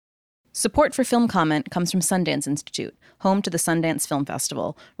Support for Film Comment comes from Sundance Institute, home to the Sundance Film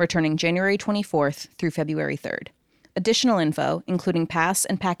Festival, returning January 24th through February 3rd. Additional info, including pass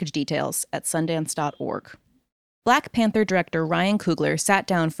and package details, at sundance.org. Black Panther director Ryan Coogler sat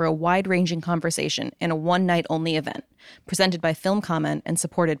down for a wide-ranging conversation in a one-night-only event, presented by Film Comment and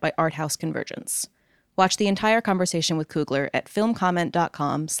supported by Art House Convergence. Watch the entire conversation with Coogler at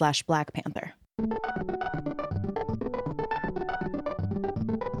filmcomment.com/blackpanther.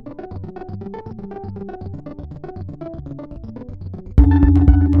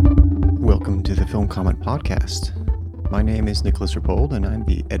 Welcome to the Film Comment podcast. My name is Nicholas Rapold, and I'm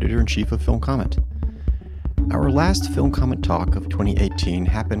the editor-in-chief of Film Comment. Our last Film Comment talk of 2018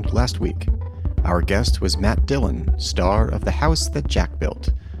 happened last week. Our guest was Matt Dillon, star of The House That Jack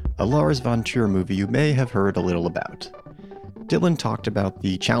Built, a Lars von Trier movie you may have heard a little about. Dillon talked about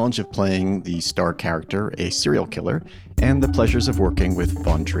the challenge of playing the star character, a serial killer, and the pleasures of working with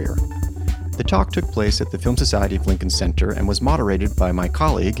von Trier. The talk took place at the Film Society of Lincoln Center and was moderated by my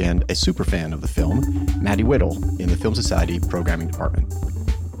colleague and a superfan of the film, Maddie Whittle, in the Film Society Programming Department.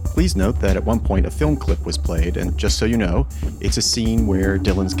 Please note that at one point a film clip was played, and just so you know, it's a scene where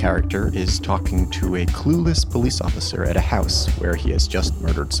Dillon's character is talking to a clueless police officer at a house where he has just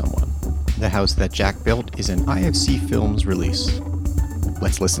murdered someone. The House That Jack Built is an IFC Films release.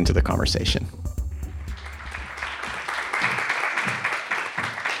 Let's listen to the conversation.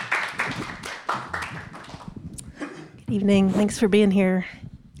 Evening. Thanks for being here.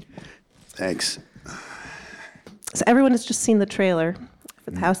 Thanks. So everyone has just seen the trailer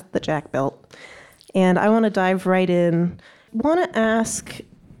for The House That Jack Built, and I want to dive right in. I want to ask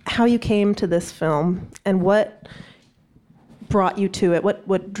how you came to this film and what brought you to it,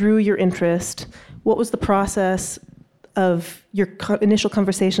 what drew your interest, what was the process of your initial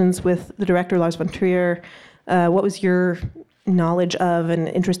conversations with the director, Lars von Trier, what was your knowledge of and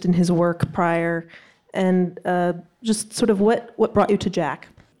interest in his work prior, and just sort of what brought you to Jack?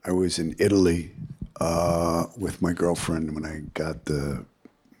 I was in Italy with my girlfriend when I got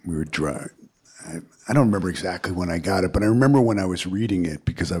we were driving. I don't remember exactly when I got it, but I remember when I was reading it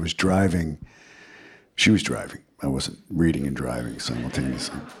because I was driving. She was driving. I wasn't reading and driving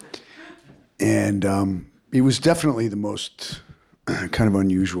simultaneously. And it was definitely the most kind of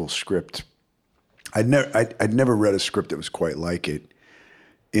unusual script. I'd never read a script that was quite like it.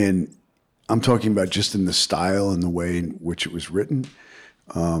 And I'm talking about just in the style and the way in which it was written.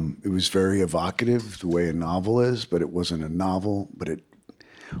 It was very evocative, the way a novel is, but it wasn't a novel. But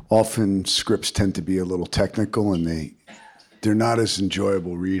often scripts tend to be a little technical, and they're not as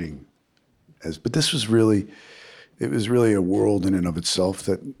enjoyable reading. But this was really, it was really a world in and of itself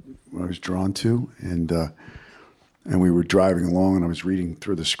that I was drawn to. And we were driving along, and I was reading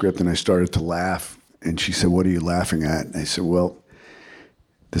through the script, and I started to laugh. And she said, "What are you laughing at?" And I said, "Well,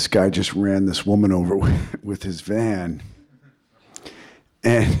 this guy just ran this woman over with his van."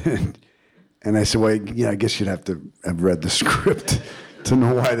 And I said, "Well, yeah, I guess you'd have to have read the script to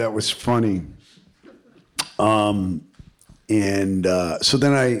know why that was funny." So then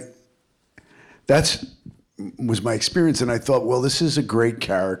that was my experience. And I thought, well, this is a great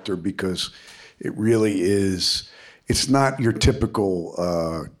character because it really is, it's not your typical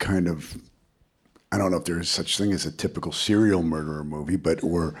kind of, I don't know if there is such thing as a typical serial murderer movie, but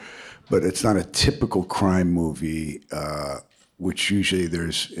it's not a typical crime movie, which usually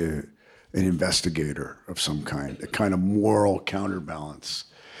there's an investigator of some kind, a kind of moral counterbalance.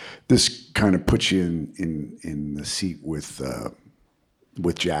 This kind of puts you in the seat with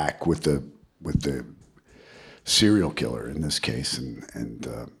Jack, with the serial killer in this case, and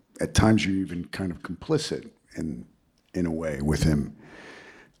at times you're even kind of complicit in a way with him.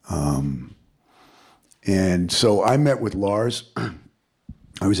 And so I met with Lars.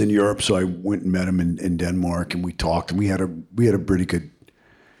 I was in Europe, so I went and met him in Denmark, and we talked, and we had a pretty good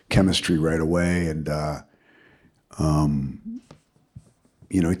chemistry right away. And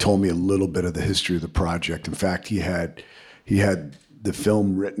he told me a little bit of the history of the project. In fact, he had the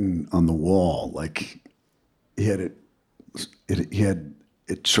film written on the wall, like he had it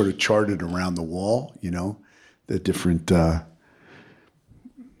sort of charted around the wall, the different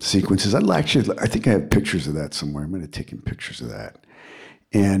sequences. I think I have pictures of that somewhere. I'm going to take pictures of that.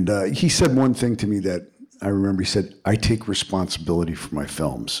 And he said one thing to me that I remember. He said, "I take responsibility for my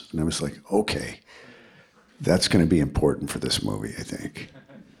films." And I was like, okay, that's going to be important for this movie, I think.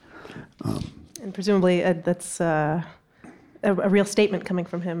 And presumably that's a real statement coming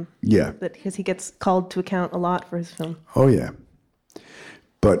from him. Yeah. Because he gets called to account a lot for his film. Oh, yeah.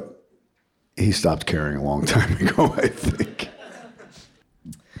 But he stopped caring a long time ago, I think.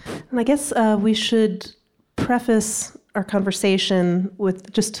 And I guess we should preface our conversation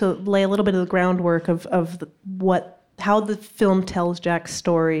with just to lay a little bit of the groundwork of how the film tells Jack's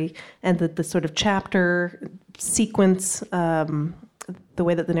story and the sort of chapter sequence, the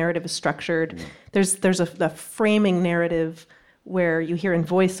way that the narrative is structured. There's a framing narrative where you hear in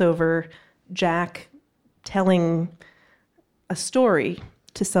voiceover Jack telling a story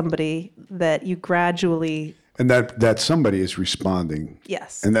to somebody that you gradually... And that somebody is responding.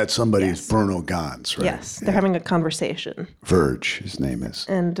 Yes. And that somebody is Bruno Gans, right? Yes, they're having a conversation. Verge, his name is.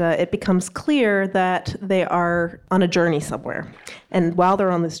 And it becomes clear that they are on a journey somewhere. And while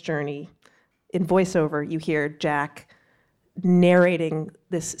they're on this journey, in voiceover, you hear Jack narrating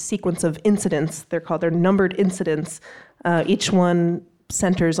this sequence of incidents. They're numbered incidents. Each one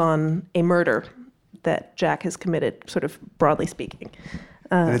centers on a murder that Jack has committed, sort of broadly speaking.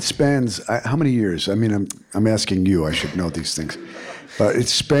 And it spans how many years? I mean, I'm asking you. I should know these things, but it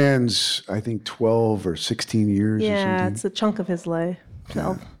spans, I think, 12 or 16 years. Yeah, or something. it's a chunk of his life.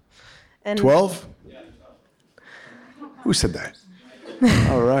 12. Yeah. And 12? Who said that?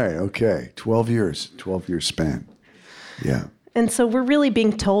 All right. Okay. 12 years. 12-year span. Yeah. And so we're really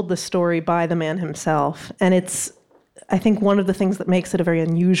being told the story by the man himself, and it's, I think, one of the things that makes it a very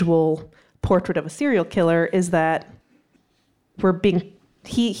unusual portrait of a serial killer is that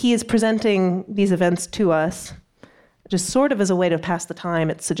he is presenting these events to us just sort of as a way to pass the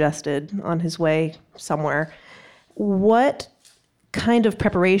time, it's suggested, on his way somewhere. What kind of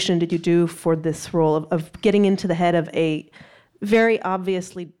preparation did you do for this role of getting into the head of a very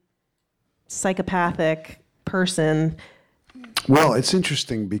obviously psychopathic person? Well, it's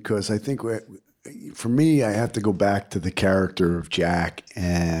interesting because I think for me, I have to go back to the character of Jack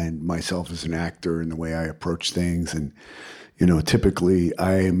and myself as an actor and the way I approach things. And, typically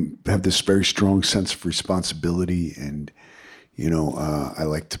I have this very strong sense of responsibility and, I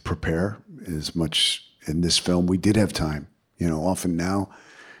like to prepare as much. In this film, we did have time. Often now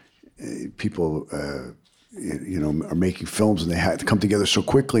people, are making films and they had to come together so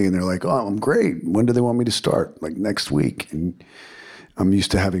quickly and they're like, oh, I'm great. When do they want me to start? Like next week. And I'm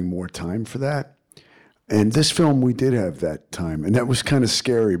used to having more time for that. And this film, we did have that time. And that was kind of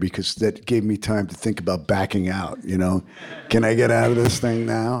scary because that gave me time to think about backing out, Can I get out of this thing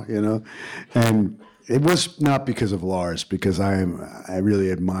now, And it was not because of Lars, because I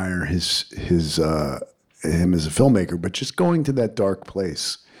really admire him as a filmmaker, but just going to that dark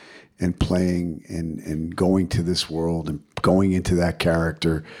place and playing and going to this world and going into that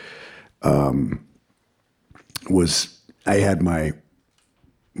character I had my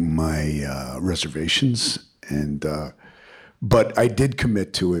reservations, but I did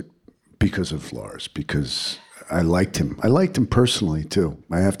commit to it because of Lars, because I liked him. I liked him personally too.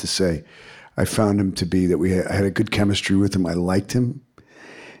 I have to say, I found him to be I had a good chemistry with him. I liked him,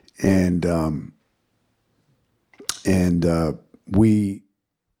 and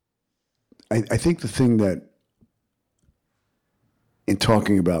I think the thing that, in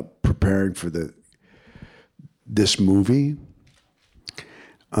talking about preparing for this movie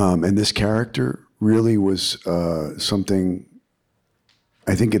and this character, really was something.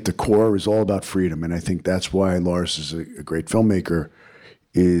 I think at the core is all about freedom, and I think that's why Lars is a great filmmaker.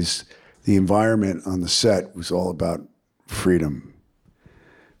 Is the environment on the set was all about freedom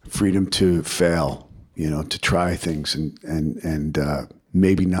to fail, to try things and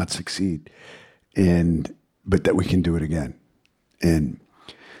maybe not succeed, but that we can do it again. And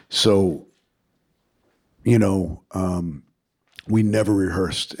so, we never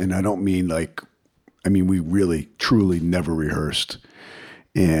rehearsed, and I don't mean we really truly never rehearsed.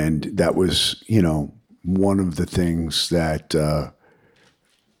 And that was, one of the things that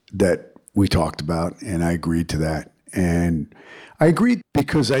we talked about, and I agreed to that. And I agreed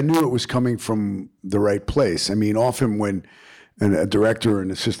because I knew it was coming from the right place. I mean, often when a director or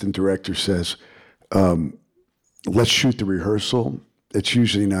an assistant director says, let's shoot the rehearsal, it's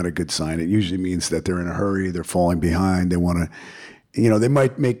usually not a good sign. It usually means that they're in a hurry, they're falling behind, they want to, they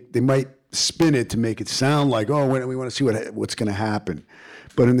might spin it to make it sound like, oh, we want to see what's going to happen.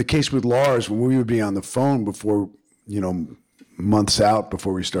 But in the case with Lars, when we would be on the phone before, months out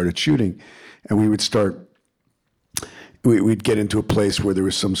before we started shooting, and we'd get into a place where there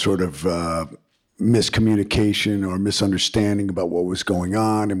was some sort of miscommunication or misunderstanding about what was going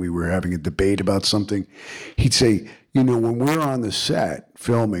on, and we were having a debate about something. He'd say, when we're on the set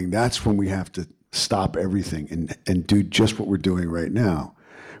filming, that's when we have to stop everything and do just what we're doing right now,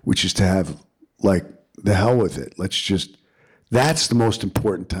 which is to have, the hell with it. Let's just That's the most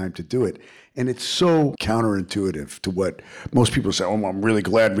important time to do it. And it's so counterintuitive to what most people say, oh, I'm really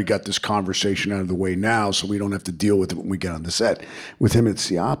glad we got this conversation out of the way now so we don't have to deal with it when we get on the set. With him, it's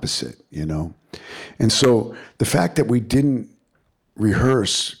the opposite, you know? And so the fact that we didn't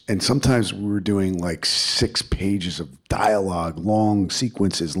rehearse, and sometimes we were doing like 6 pages of dialogue, long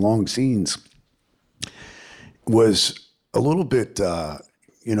sequences, long scenes, was a little bit,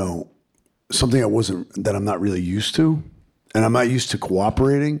 something that I'm not really used to. And I'm not used to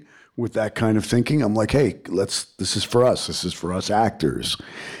cooperating with that kind of thinking. I'm like, hey, this is for us. This is for us actors.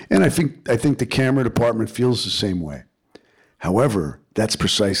 And I think the camera department feels the same way. However, that's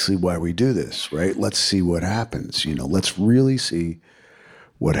precisely why we do this, right? Let's see what happens. Let's really see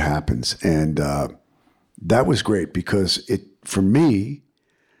what happens. And that was great because for me,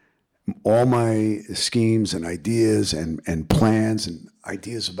 all my schemes and ideas and plans and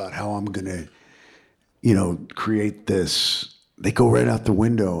ideas about how I'm going to, create this, they go right out the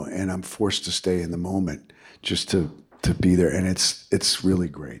window, and I'm forced to stay in the moment just to be there. And it's really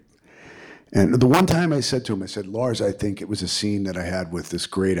great. And the one time I said to him, Lars, I think it was a scene that I had with this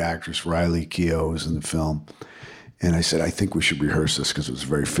great actress, Riley Keough, who's in the film. And I said, I think we should rehearse this because it was a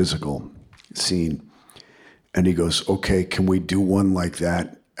very physical scene. And he goes, okay, can we do one like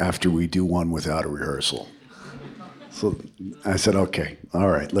that after we do one without a rehearsal? So I said, okay, all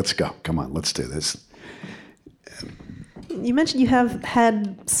right, let's go. Come on, let's do this. You mentioned you have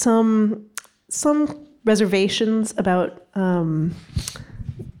had some reservations about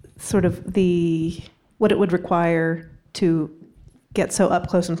sort of what it would require to get so up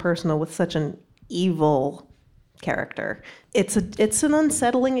close and personal with such an evil character. It's an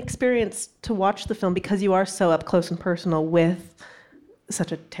unsettling experience to watch the film because you are so up close and personal with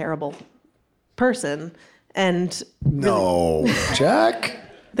such a terrible person. And no, Jack.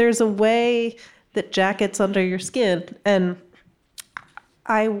 There's a way that Jack gets under your skin, and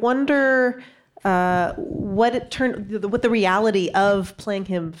I wonder what the reality of playing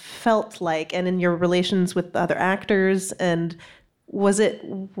him felt like, and in your relations with the other actors, and was it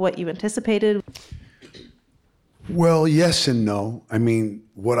what you anticipated? Well, yes and no. I mean,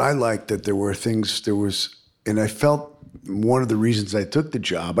 what I liked that and I felt one of the reasons I took the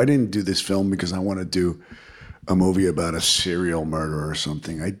job, I didn't do this film because I want to do a movie about a serial murderer or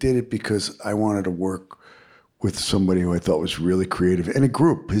something. I did it because I wanted to work with somebody who I thought was really creative and a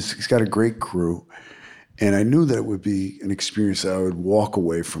group. He's got a great crew. And I knew that it would be an experience that I would walk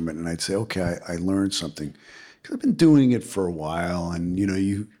away from it and I'd say, okay, I learned something. Because I've been doing it for a while and,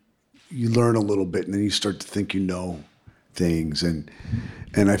 you learn a little bit and then you start to think you know things. And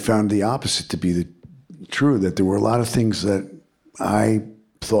I found the opposite to be true, that there were a lot of things that I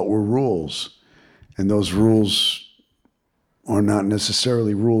thought were rules. And those rules are not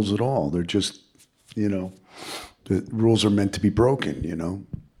necessarily rules at all. They're just, the rules are meant to be broken,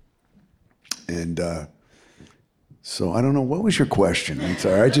 And so I don't know. What was your question? I'm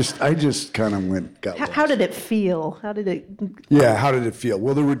sorry. I just kind of got lost. How did it feel? Yeah, how did it feel?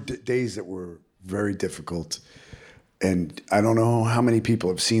 Well, there were days that were very difficult. And I don't know how many people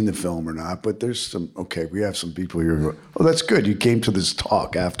have seen the film or not, but we have some people here who are, oh, that's good. You came to this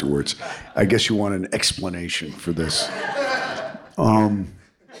talk afterwards. I guess you want an explanation for this.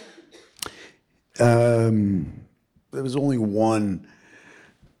 There was only one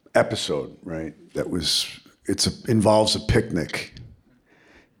episode, right, involves a picnic.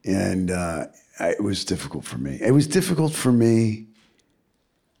 And it was difficult for me. It was difficult for me,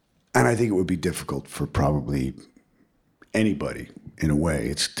 and I think it would be difficult for probably anybody in a way.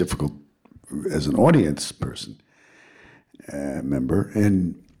 It's difficult as an audience member.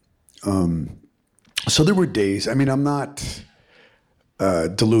 And so there were days, I'm not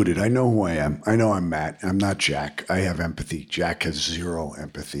deluded. I know who I am. I know I'm Matt. I'm not Jack. I have empathy. Jack has zero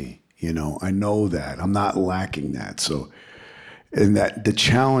empathy. I know that. I'm not lacking that. So, and that the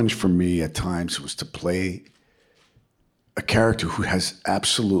challenge for me at times was to play a character who has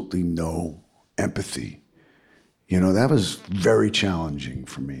absolutely no empathy. That was very challenging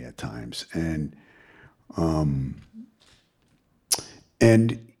for me at times. And I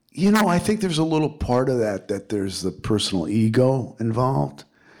think there's a little part of that there's the personal ego involved.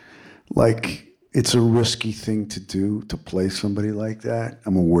 Like, it's a risky thing to do, to play somebody like that.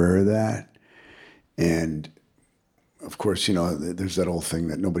 I'm aware of that. And of course, there's that old thing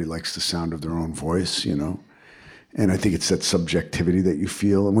that nobody likes the sound of their own voice, And I think it's that subjectivity that you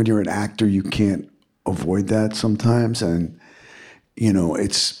feel. And when you're an actor, you can't avoid that sometimes. And,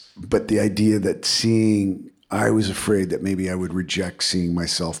 but the idea that I was afraid that maybe I would reject seeing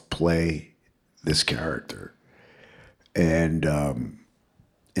myself play this character. And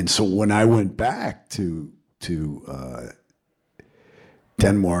so when I went back to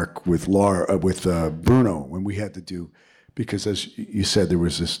Denmark with Bruno when we had to do, because as you said, there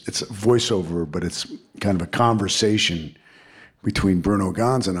was this, it's a voiceover, but it's kind of a conversation between Bruno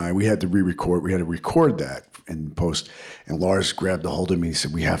Ganz and I. We had to record that in post. And Lars grabbed a hold of me and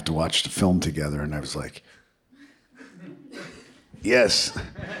said, we have to watch the film together. And I was like, yes.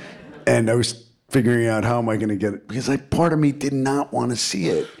 And I was figuring out how am I going to get it, because part of me did not want to see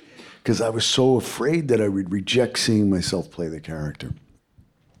it, because I was so afraid that I would reject seeing myself play the character.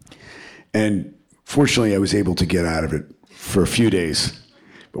 And fortunately, I was able to get out of it for a few days,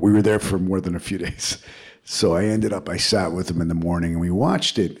 but we were there for more than a few days. So I sat with him in the morning and we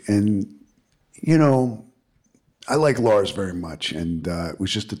watched it. And, you know, I like Lars very much. And it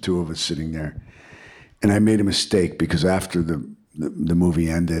was just the two of us sitting there. And I made a mistake, because after the movie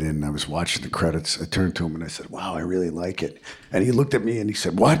ended and I was watching the credits, I turned to him and I said, wow, I really like it. And he looked at me and he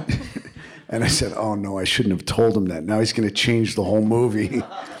said, what? And I said, oh no, I shouldn't have told him that. Now he's going to change the whole movie.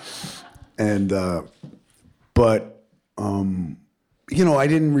 And, you know, I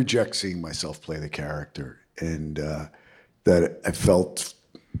didn't reject seeing myself play the character, and that I felt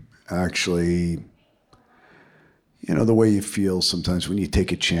actually, you know, the way you feel sometimes when you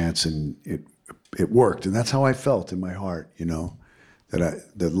take a chance, and it worked, and that's how I felt in my heart, you know, that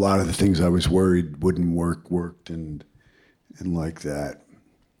a lot of the things I was worried wouldn't worked, and like that,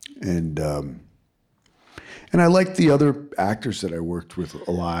 and I liked the other actors that I worked with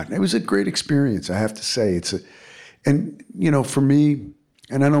a lot. It was a great experience, I have to say. And you know, for me,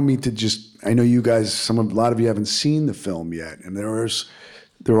 and I don't mean to just, I know you guys, a lot of you haven't seen the film yet, and there are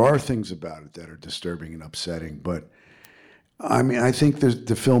things about it that are disturbing and upsetting, but I mean, I think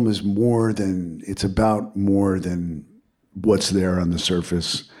the film is it's about more than what's there on the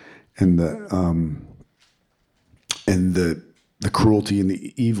surface, and the cruelty and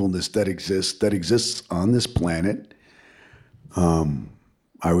the evilness that exists on this planet.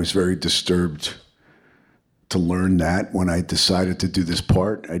 I was very disturbed to learn that when I decided to do this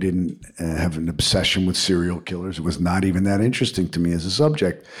part. I didn't have an obsession with serial killers. It was not even that interesting to me as a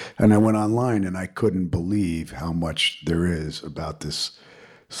subject. And I went online and I couldn't believe how much there is about this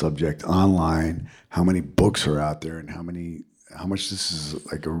subject online, how many books are out there, and how much this is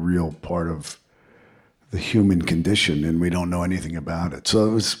like a real part of the human condition, and we don't know anything about it. So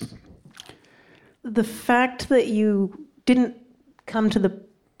it was... The fact that you didn't come to the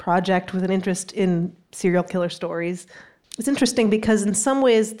project with an interest in serial killer stories is interesting, because in some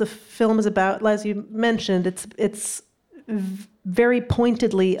ways the film is about, as you mentioned, it's very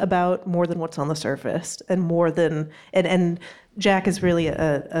pointedly about more than what's on the surface, and more than, and Jack is really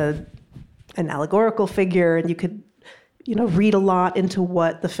an allegorical figure, and you could, you know, read a lot into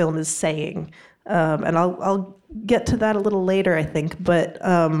what the film is saying. And I'll get to that a little later, I think. But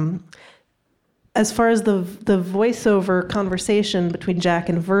as far as the voiceover conversation between Jack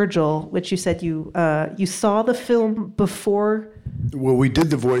and Virgil, which you said you saw the film before. Well, we did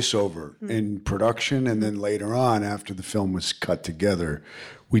the voiceover in production, and then later on, after the film was cut together,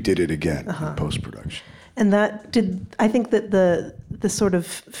 we did it again in post-production. And I think that the sort of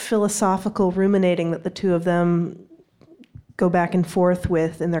philosophical ruminating that the two of them go back and forth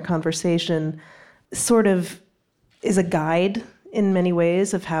with in their conversation sort of is a guide in many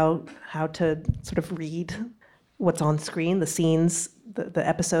ways of how to sort of read what's on screen, the scenes, the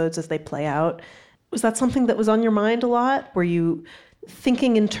episodes as they play out. Was that something that was on your mind a lot? Were you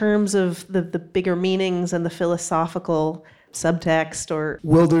thinking in terms of the bigger meanings and the philosophical subtext, or?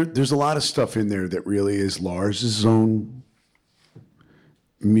 Well, there's a lot of stuff in there that really is Lars's own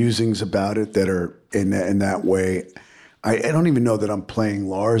musings about it that are in that way. I don't even know that I'm playing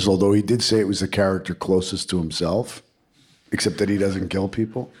Lars, although he did say it was the character closest to himself, except that he doesn't kill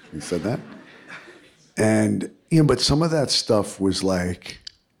people. He said that. And, you know, but some of that stuff was like,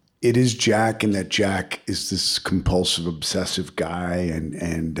 it is Jack, and that Jack is this compulsive, obsessive guy,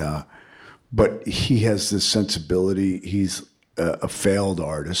 but he has this sensibility. He's a failed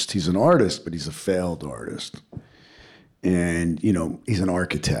artist. He's an artist, but he's a failed artist. And, you know, he's an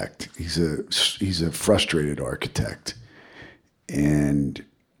architect. He's a frustrated architect. And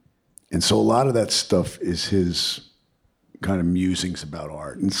so a lot of that stuff is his kind of musings about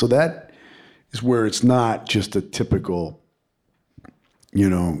art. And so that is where it's not just a typical, you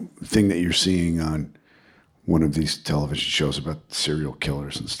know, thing that you're seeing on one of these television shows about serial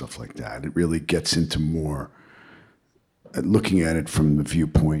killers and stuff like that. It really gets into more looking at it from the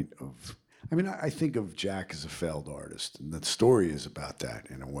viewpoint of, I mean, I think of Jack as a failed artist, and that story is about that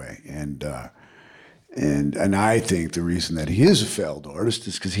in a way. And I think the reason that he is a failed artist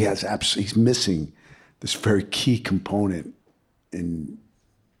is because he's missing this very key component in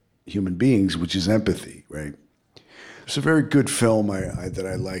human beings, which is empathy, right? It's a very good film that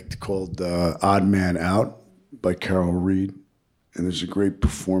I liked called Odd Man Out by Carol Reed. And there's a great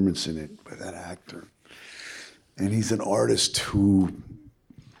performance in it by that actor. And he's an artist who,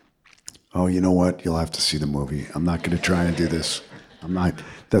 oh, you know what? You'll have to see the movie. I'm not going to try and do this.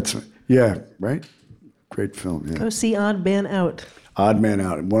 Yeah, right? Great film, yeah. Go see Odd Man Out. Odd Man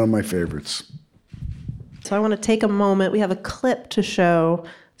Out, one of my favorites. So I want to take a moment. We have a clip to show,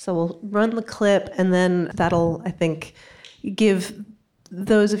 so we'll run the clip, and then that'll, I think, give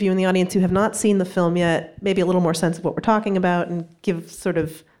those of you in the audience who have not seen the film yet maybe a little more sense of what we're talking about and give sort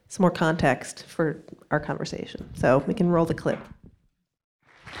of some more context for our conversation. So we can roll the clip.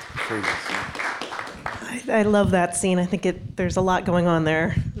 I love that scene. I think there's a lot going on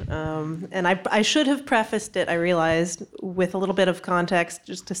there. And I should have prefaced it, I realized, with a little bit of context,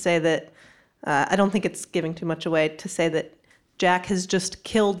 just to say that I don't think it's giving too much away to say that Jack has just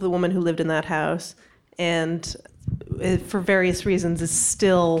killed the woman who lived in that house and for various reasons is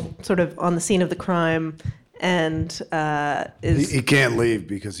still sort of on the scene of the crime and He can't leave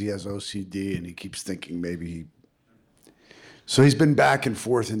because he has OCD and he keeps thinking maybe So he's been back and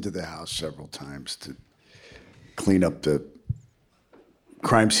forth into the house several times to clean up the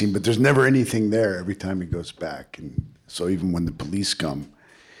crime scene, but there's never anything there every time he goes back. And so even when the police come,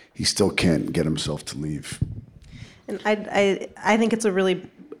 he still can't get himself to leave. And I think it's a really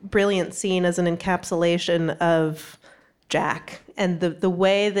brilliant scene as an encapsulation of Jack and the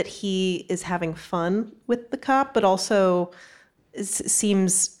way that he is having fun with the cop, but also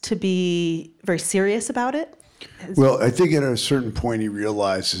seems to be very serious about it. Well, I think at a certain point he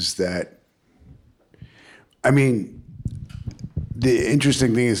realizes that, I mean, the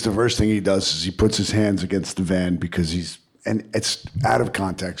interesting thing is the first thing he does is he puts his hands against the van because and it's out of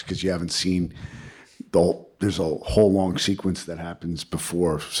context because you haven't seen there's a whole long sequence that happens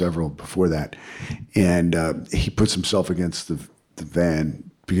before that. And he puts himself against the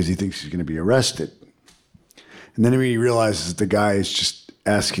van because he thinks he's going to be arrested. And then he realizes that the guy is just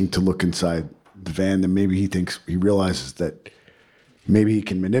asking to look inside the van, and maybe he realizes that maybe he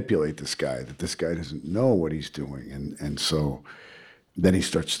can manipulate this guy, that this guy doesn't know what he's doing. And so then he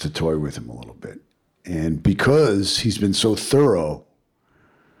starts to toy with him a little bit. And because he's been so thorough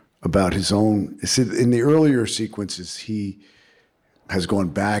about his own, in the earlier sequences, he has gone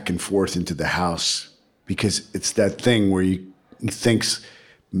back and forth into the house because it's that thing where he thinks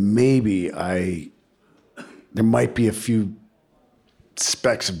maybe there might be a few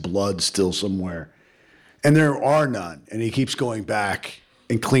specks of blood still somewhere. And there are none. And he keeps going back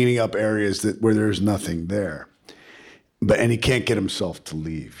and cleaning up areas where there's nothing there. And he can't get himself to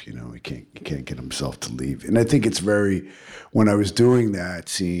leave, he can't get himself to leave. And I think it's when I was doing that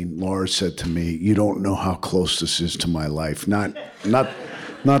scene, Lars said to me, "You don't know how close this is to my life." Not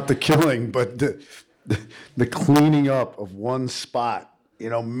the killing, but the cleaning up of one spot.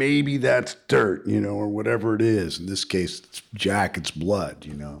 Maybe that's dirt, or whatever it is. In this case, it's Jack, it's blood,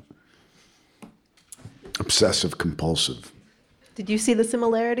 Obsessive compulsive. Did you see the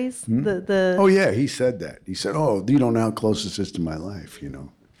similarities? Oh, yeah, he said that. He said, "Oh, you don't know how close this is to my life,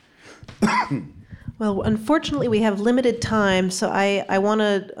 Well, unfortunately, we have limited time, so I want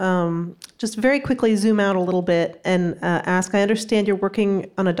to just very quickly zoom out a little bit and ask, I understand you're working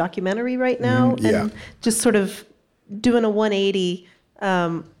on a documentary right now, yeah. And just sort of doing a 180,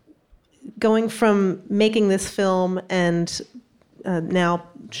 going from making this film and now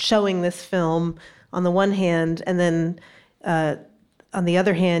showing this film on the one hand, and then on the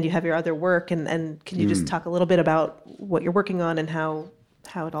other hand, you have your other work, and can you just talk a little bit about what you're working on and how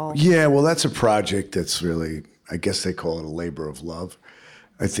it all... Yeah, well, that's a project that's really, I guess they call it a labor of love.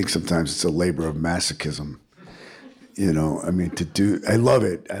 I think sometimes it's a labor of masochism. I love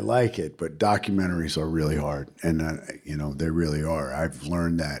it, I like it, but documentaries are really hard, and they really are. I've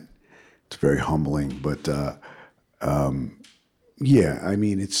learned that. It's very humbling, but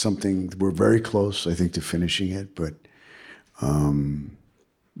it's something, we're very close, I think, to finishing it, but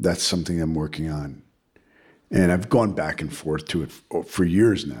that's something I'm working on. And I've gone back and forth to it for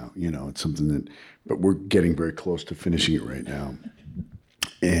years now. It's something but we're getting very close to finishing it right now.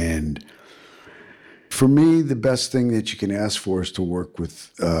 And for me, the best thing that you can ask for is to work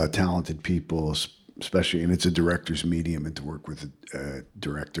with talented people, especially, and it's a director's medium, and to work with a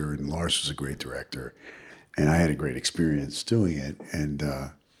director. And Lars was a great director, and I had a great experience doing it. And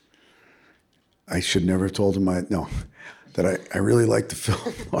I should never have told him that I really liked the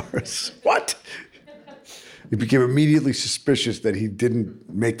film, Lars. What? He became immediately suspicious that he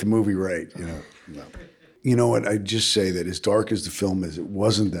didn't make the movie right, No. You know what? I just say that as dark as the film is, it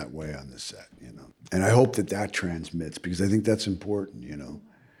wasn't that way on the set, And I hope that transmits, because I think that's important,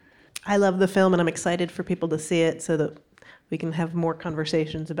 I love the film, and I'm excited for people to see it so that we can have more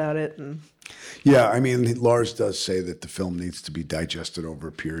conversations about it. And yeah, I mean, Lars does say that the film needs to be digested over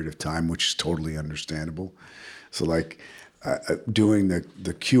a period of time, which is totally understandable. So, like, doing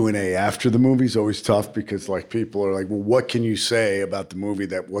the Q&A after the movie is always tough because, like, people are like, well, what can you say about the movie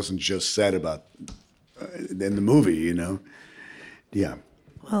that wasn't just said about in the movie, you know? Yeah.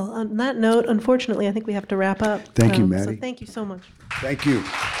 Well, on that note, unfortunately, I think we have to wrap up. Thank you, Maddie. So thank you so much. Thank you.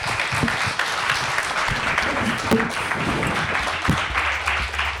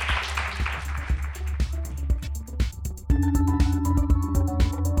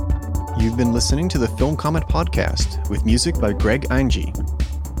 You've been listening to the Film Comment Podcast with music by Greg Einge.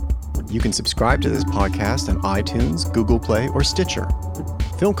 You can subscribe to this podcast on iTunes, Google Play, or Stitcher.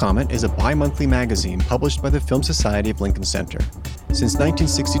 Film Comment is a bi-monthly magazine published by the Film Society of Lincoln Center. Since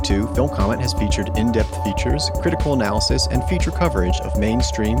 1962, Film Comment has featured in-depth features, critical analysis, and feature coverage of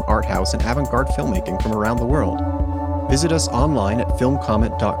mainstream, art house, and avant-garde filmmaking from around the world. Visit us online at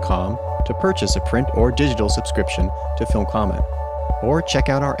filmcomment.com to purchase a print or digital subscription to Film Comment, or check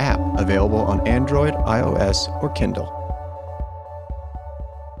out our app, available on Android, iOS, or Kindle.